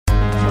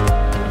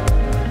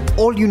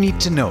all you need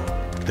to know,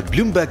 the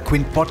Bloomberg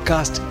Quint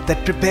podcast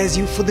that prepares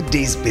you for the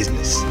day's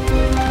business.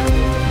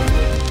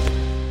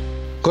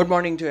 Good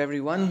morning to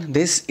everyone.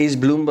 This is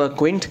Bloomberg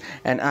Quint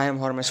and I am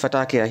Hormuz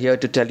Fatakia here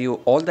to tell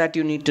you all that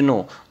you need to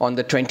know on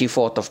the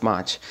 24th of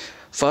March.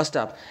 First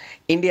up,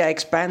 India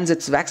expands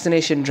its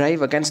vaccination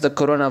drive against the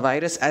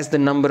coronavirus as the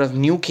number of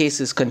new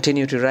cases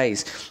continue to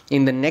rise.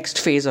 In the next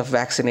phase of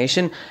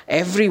vaccination,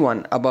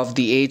 everyone above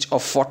the age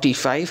of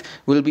 45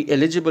 will be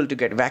eligible to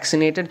get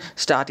vaccinated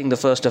starting the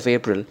 1st of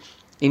April.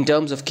 In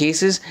terms of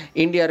cases,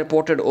 India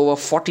reported over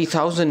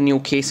 40,000 new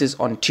cases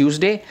on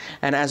Tuesday,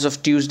 and as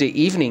of Tuesday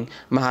evening,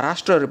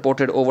 Maharashtra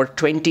reported over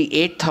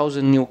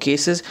 28,000 new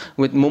cases,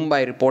 with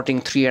Mumbai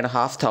reporting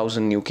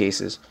 3,500 new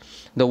cases.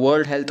 The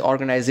World Health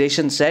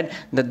Organization said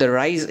that the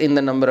rise in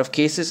the number of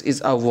cases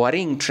is a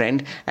worrying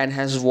trend and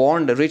has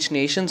warned rich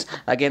nations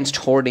against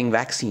hoarding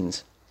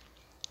vaccines.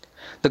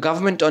 The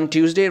government on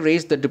Tuesday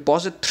raised the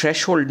deposit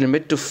threshold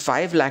limit to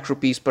 5 lakh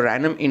rupees per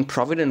annum in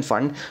Provident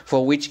Fund,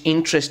 for which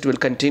interest will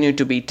continue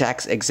to be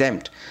tax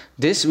exempt.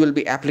 This will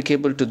be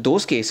applicable to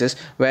those cases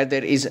where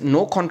there is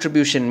no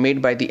contribution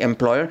made by the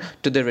employer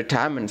to the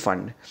retirement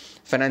fund.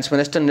 Finance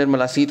Minister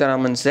Nirmala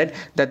Sitharaman said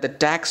that the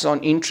tax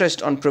on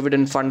interest on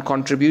Provident Fund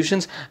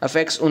contributions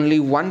affects only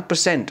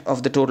 1%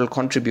 of the total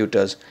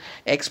contributors.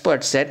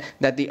 Experts said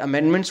that the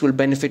amendments will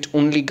benefit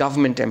only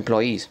government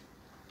employees.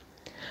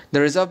 The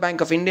Reserve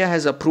Bank of India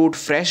has approved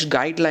fresh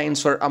guidelines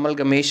for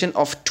amalgamation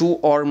of 2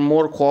 or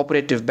more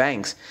cooperative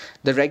banks.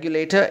 The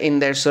regulator in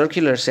their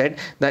circular said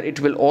that it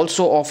will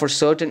also offer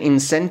certain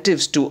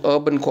incentives to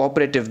urban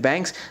cooperative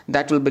banks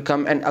that will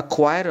become an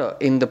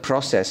acquirer in the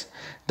process.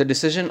 The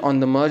decision on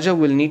the merger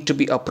will need to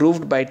be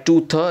approved by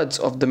 2/3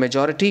 of the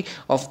majority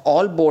of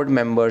all board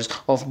members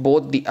of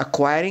both the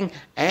acquiring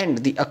and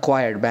the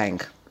acquired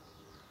bank.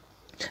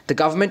 The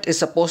government is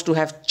supposed to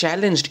have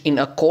challenged in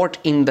a court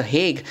in The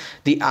Hague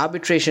the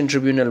arbitration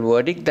tribunal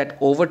verdict that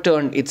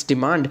overturned its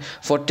demand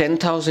for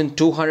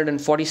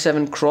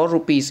 10,247 crore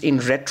rupees in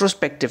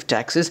retrospective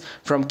taxes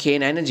from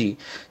Cairn Energy.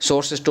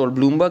 Sources told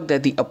Bloomberg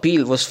that the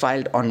appeal was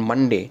filed on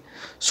Monday.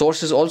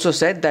 Sources also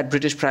said that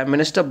British Prime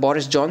Minister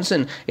Boris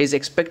Johnson is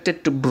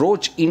expected to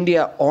broach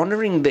India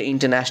honouring the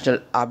International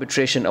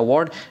Arbitration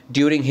Award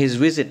during his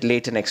visit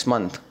later next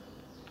month.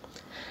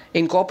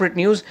 In corporate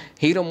news,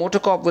 Hero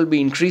MotoCorp will be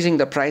increasing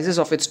the prices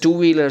of its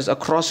two-wheelers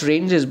across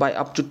ranges by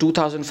up to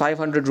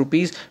 2,500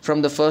 rupees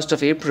from the 1st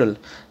of April.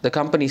 The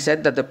company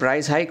said that the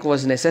price hike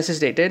was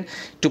necessitated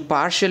to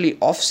partially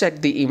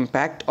offset the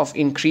impact of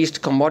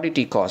increased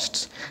commodity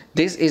costs.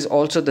 This is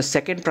also the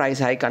second price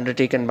hike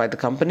undertaken by the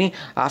company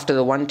after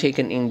the one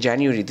taken in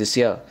January this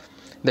year.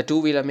 The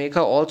two-wheeler maker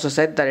also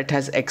said that it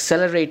has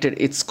accelerated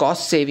its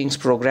cost savings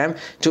program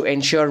to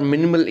ensure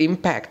minimal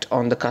impact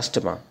on the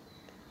customer.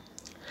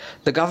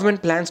 The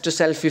government plans to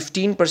sell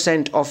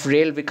 15% of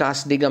Rail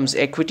Vikas Nigam's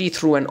equity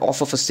through an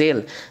offer for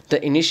sale.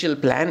 The initial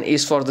plan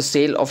is for the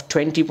sale of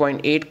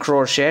 20.8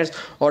 crore shares,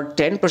 or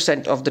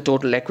 10% of the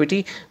total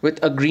equity,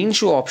 with a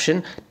greenshoe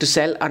option to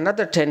sell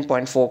another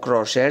 10.4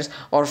 crore shares,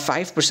 or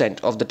 5%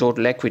 of the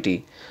total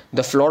equity.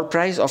 The floor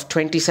price of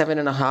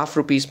 27.5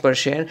 rupees per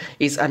share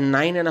is a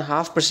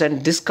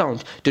 9.5%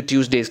 discount to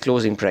Tuesday's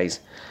closing price.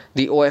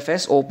 The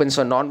OFS opens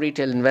for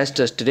non-retail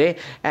investors today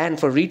and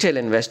for retail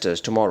investors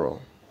tomorrow.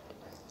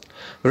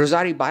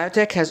 Rossari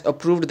Biotech has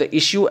approved the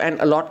issue and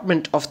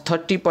allotment of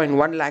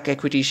 30.1 lakh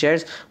equity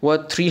shares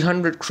worth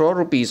 300 crore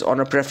rupees on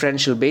a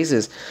preferential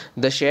basis.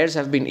 The shares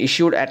have been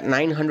issued at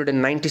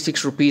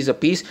 996 rupees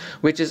apiece,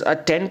 which is a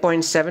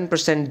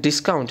 10.7%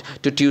 discount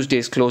to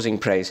Tuesday's closing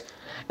price.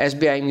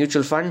 SBI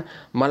Mutual Fund,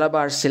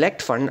 Malabar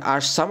Select Fund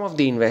are some of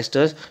the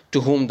investors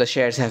to whom the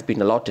shares have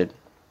been allotted.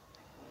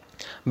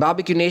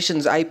 Barbecue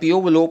Nation's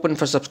IPO will open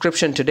for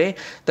subscription today.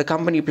 The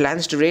company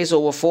plans to raise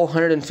over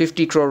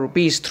 450 crore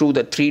rupees through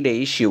the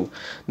 3-day issue.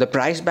 The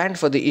price band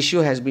for the issue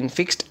has been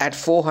fixed at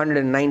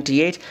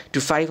 498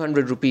 to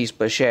 500 rupees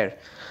per share.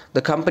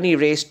 The company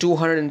raised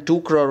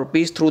 202 crore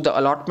rupees through the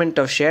allotment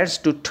of shares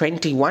to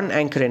 21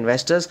 anchor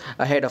investors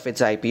ahead of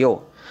its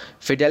IPO.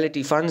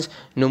 Fidelity Funds,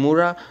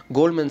 Nomura,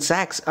 Goldman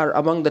Sachs are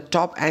among the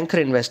top anchor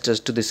investors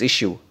to this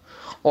issue.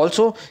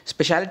 Also,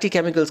 specialty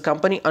chemicals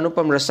company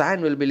Anupam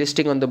Rasayan will be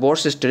listing on the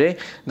bourses today.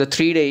 The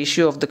 3-day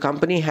issue of the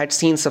company had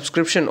seen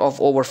subscription of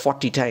over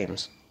 40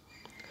 times.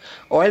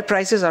 Oil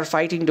prices are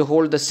fighting to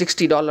hold the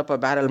 $60 per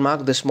barrel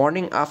mark this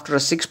morning after a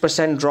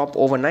 6% drop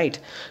overnight.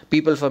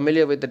 People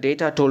familiar with the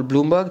data told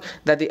Bloomberg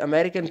that the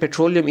American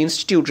Petroleum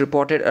Institute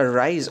reported a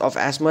rise of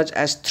as much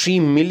as 3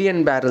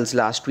 million barrels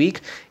last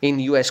week in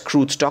US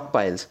crude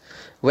stockpiles.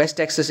 West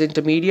Texas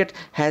Intermediate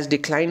has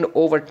declined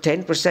over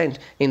 10%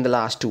 in the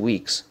last 2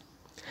 weeks.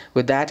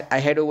 With that,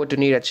 I head over to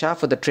Neeraj Shah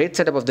for the trade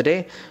setup of the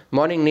day.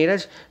 Morning,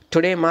 Neeraj.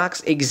 Today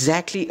marks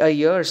exactly a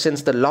year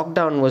since the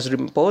lockdown was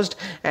imposed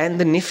and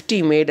the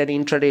Nifty made an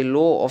intraday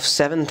low of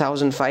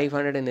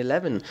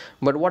 7,511.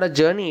 But what a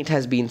journey it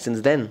has been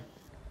since then.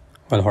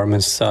 Well,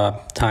 Hormuz,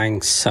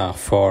 thanks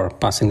for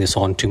passing this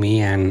on to me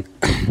and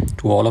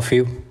to all of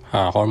you.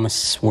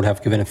 Hormuz would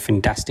have given a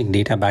fantastic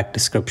data-backed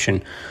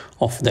description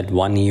of that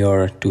 1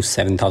 year to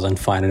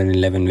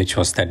 7,511, which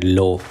was that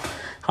low.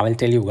 I will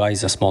tell you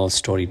guys a small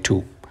story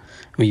too.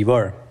 We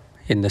were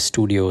in the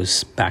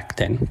studios back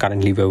then.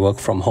 Currently we work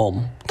from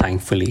home,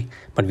 thankfully,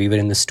 but we were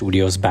in the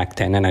studios back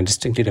then, and I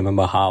distinctly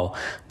remember how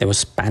there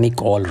was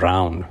panic all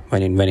around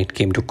when it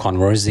came to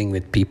conversing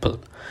with people.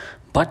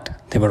 But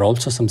there were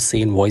also some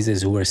sane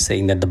voices who were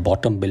saying that the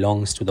bottom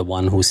belongs to the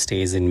one who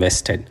stays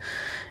invested.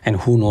 And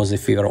who knows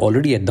if we were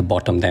already at the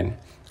bottom then.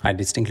 I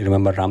distinctly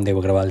remember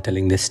Ramdev Agrawal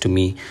telling this to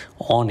me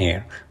on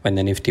air when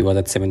the Nifty was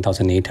at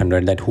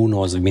 7,800, that who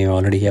knows, we may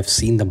already have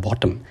seen the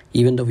bottom,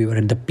 even though we were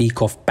at the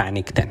peak of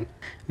panic then.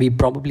 We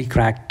probably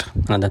cracked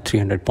another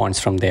 300 points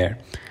from there.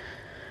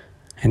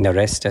 And the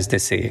rest, as they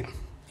say,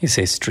 is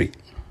history.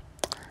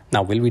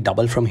 Now, will we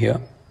double from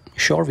here?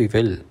 Sure, we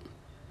will.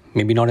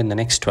 Maybe not in the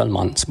next 12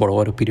 months, but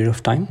over a period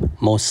of time,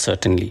 most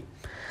certainly.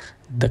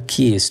 The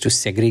key is to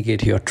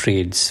segregate your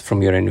trades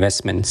from your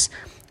investments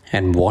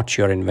and watch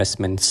your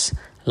investments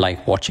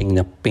like watching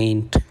the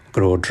paint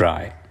grow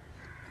dry.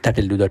 That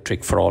will do the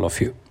trick for all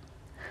of you.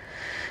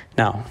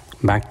 Now,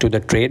 back to the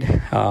trade.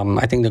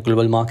 I think the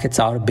global markets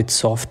are a bit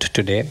soft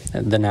today.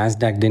 The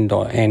Nasdaq didn't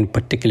end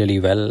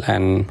particularly well,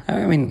 and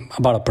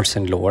about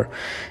 1% lower.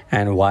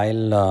 And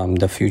while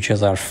the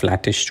futures are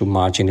flattish to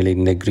marginally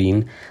in the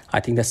green, I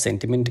think the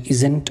sentiment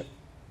isn't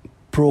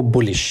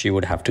pro-bullish, you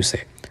would have to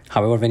say.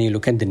 However, when you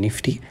look at the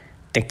Nifty,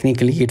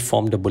 technically it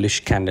formed a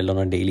bullish candle on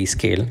a daily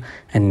scale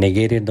and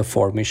negated the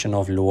formation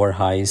of lower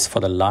highs for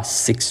the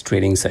last 6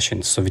 trading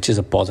sessions, so which is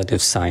a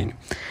positive sign.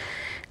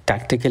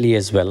 Tactically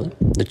as well,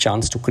 the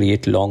chance to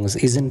create longs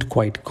isn't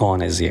quite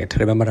gone as yet.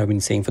 Remember, I've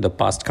been saying for the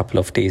past couple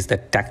of days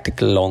that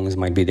tactical longs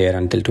might be there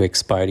until to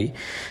expiry.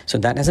 So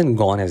that hasn't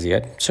gone as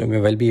yet. So we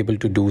may well be able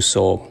to do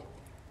so.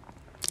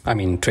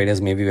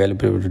 Traders may be well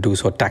able to do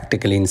so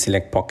tactically in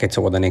select pockets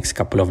over the next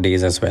couple of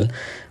days as well,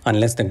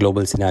 unless the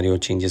global scenario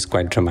changes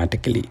quite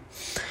dramatically.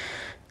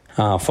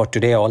 For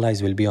today, all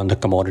eyes will be on the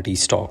commodity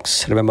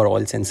stocks. Remember,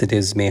 oil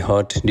sensitives may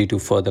hurt due to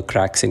further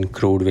cracks in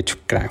crude, which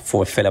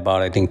fell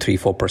about,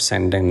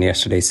 3-4% in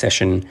yesterday's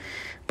session.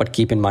 But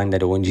keep in mind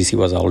that ONGC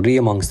was already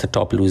amongst the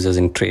top losers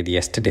in trade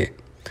yesterday.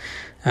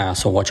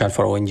 So watch out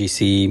for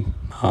ONGC,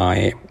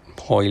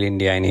 Oil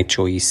India and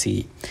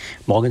HOEC.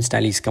 Morgan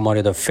Stanley's come out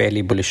with a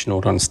fairly bullish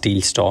note on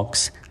steel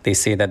stocks. They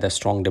say that the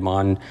strong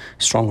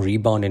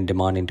rebound in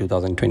demand in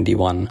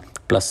 2021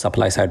 plus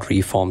supply side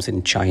reforms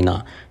in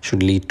China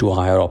should lead to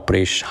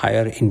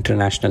higher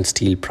international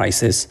steel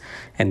prices,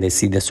 and they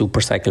see the super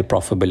cycle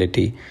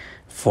profitability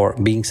for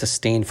being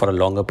sustained for a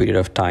longer period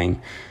of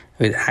time,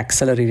 with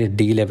accelerated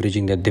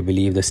deleveraging that they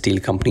believe the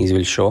steel companies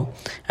will show,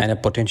 and a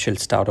potential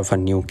start of a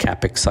new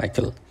capex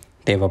cycle.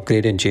 They've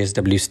upgraded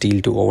JSW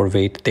Steel to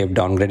overweight, they've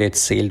downgraded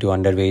SAIL to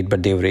underweight,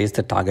 but they've raised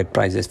the target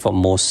prices for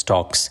most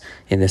stocks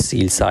in the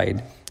steel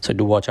side. So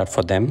do watch out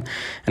for them.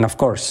 And of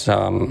course,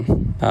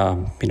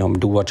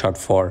 do watch out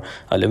for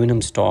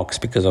aluminum stocks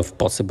because of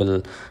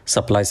possible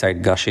supply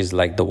side gushes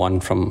like the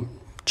one from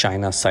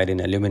China's side in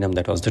aluminum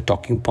that was the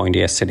talking point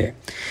yesterday.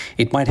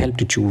 It might help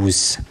to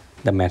choose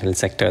the metal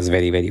sectors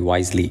very, very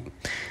wisely.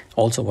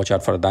 Also watch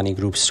out for Adani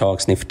Group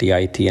stocks, Nifty,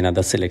 IT and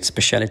other select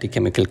specialty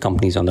chemical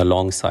companies on the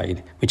long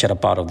side, which are a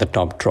part of the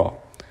top draw.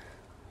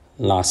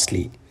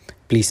 Lastly,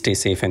 please stay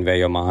safe and wear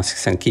your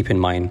masks, and keep in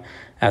mind,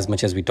 as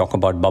much as we talk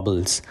about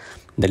bubbles,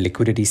 the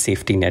liquidity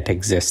safety net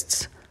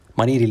exists.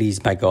 Money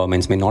released by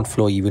governments may not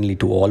flow evenly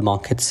to all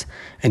markets,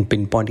 and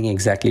pinpointing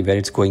exactly where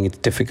it's going is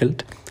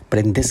difficult. But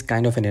in this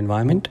kind of an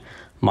environment,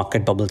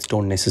 market bubbles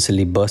don't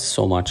necessarily burst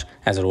so much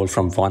as a roll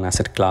from one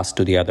asset class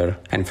to the other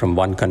and from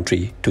one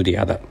country to the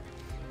other.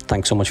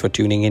 Thanks so much for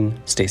tuning in.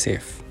 Stay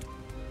safe.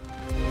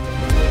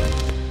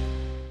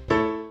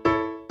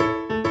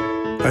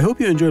 I hope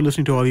you enjoyed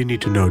listening to All You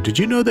Need to Know. Did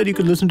you know that you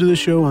could listen to the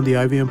show on the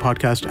IVM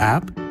Podcast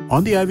app?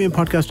 On the IVM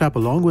Podcast app,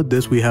 along with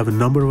this, we have a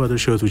number of other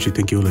shows which you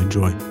think you'll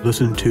enjoy.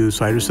 Listen to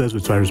Cyrus Says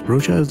with Cyrus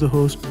Brocha as the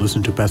host.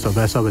 Listen to Paisa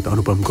Vaisa with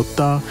Anupam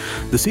Gupta.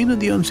 The Scene and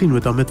the Unseen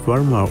with Amit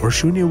Verma, or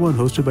Shunya One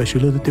hosted by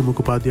Shiladitya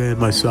Mukhopadhyay and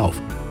myself.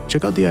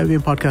 Check out the IVM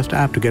Podcast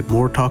app to get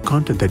more talk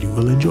content that you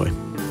will enjoy.